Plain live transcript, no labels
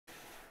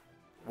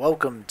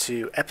welcome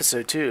to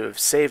episode 2 of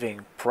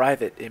Saving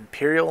Private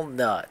Imperial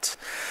Nut.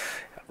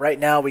 Right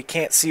now we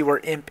can't see where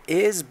Imp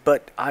is,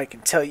 but I can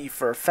tell you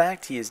for a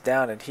fact he is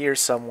down in here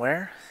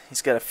somewhere.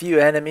 He's got a few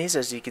enemies,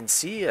 as you can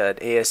see, an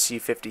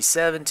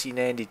ASU-57,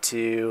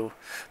 T-92,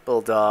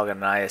 Bulldog,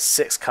 and an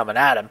IS-6 coming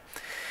at him.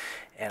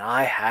 And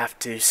I have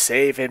to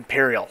save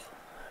Imperial.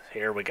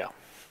 Here we go.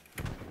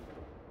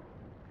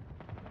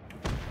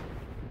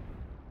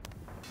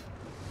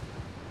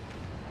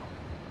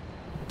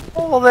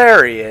 Oh,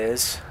 there he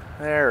is.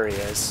 There he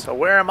is. So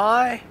where am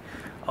I?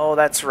 Oh,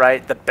 that's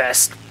right. The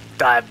best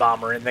dive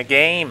bomber in the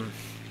game.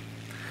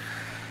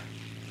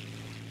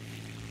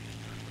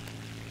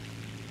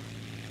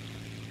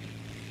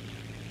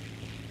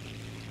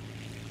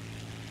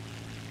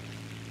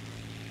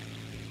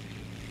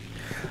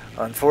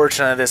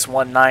 Unfortunately, this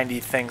 190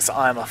 thinks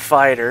I'm a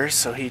fighter,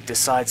 so he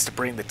decides to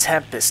bring the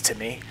Tempest to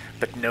me.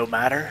 But no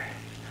matter.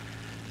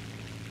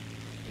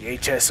 The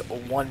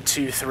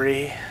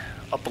HS-123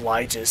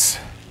 obliges.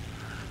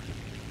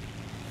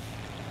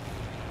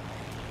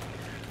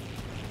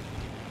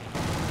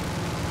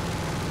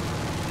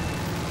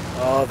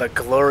 Oh, the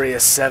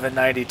glorious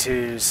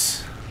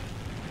 792s.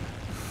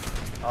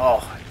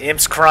 Oh,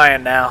 Imp's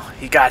crying now.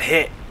 He got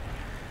hit.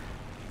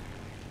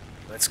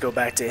 Let's go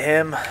back to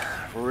him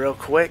real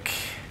quick.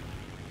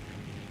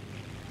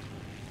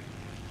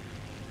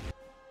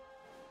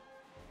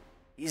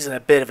 He's in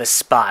a bit of a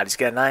spot. He's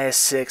got an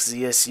IS-6,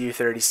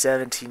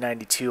 ZSU-37,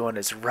 T-92 on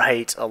his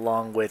right,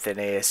 along with an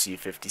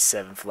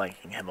ASU-57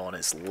 flanking him on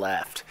his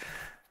left.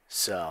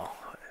 So,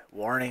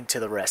 warning to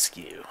the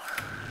rescue.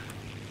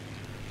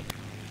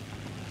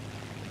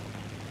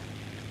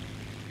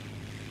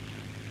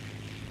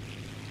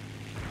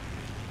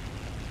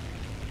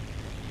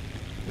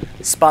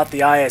 Spot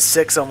the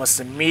IS-6 almost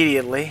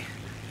immediately.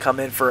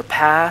 Come in for a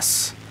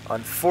pass.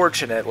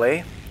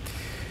 Unfortunately,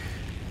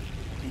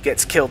 he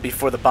gets killed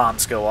before the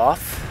bombs go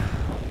off.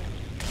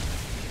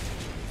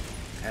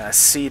 And I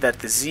see that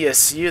the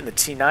ZSU and the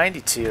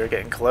T-92 are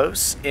getting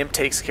close. Imp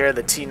takes care of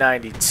the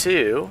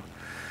T-92.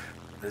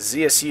 The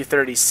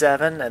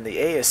ZSU-37 and the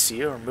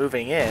ASU are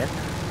moving in.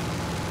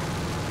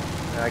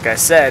 Like I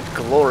said,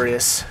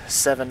 glorious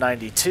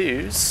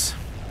 792s.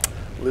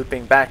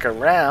 Looping back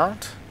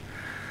around.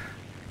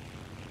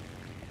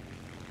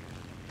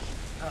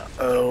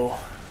 Uh-oh.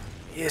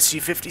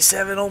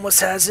 ASU-57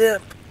 almost has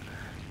Imp.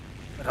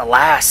 But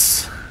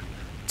alas,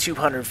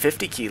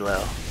 250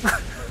 kilo.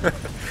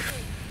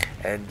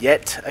 And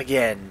yet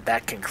again,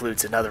 that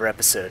concludes another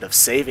episode of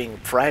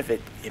Saving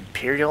Private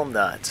Imperial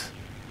Nut.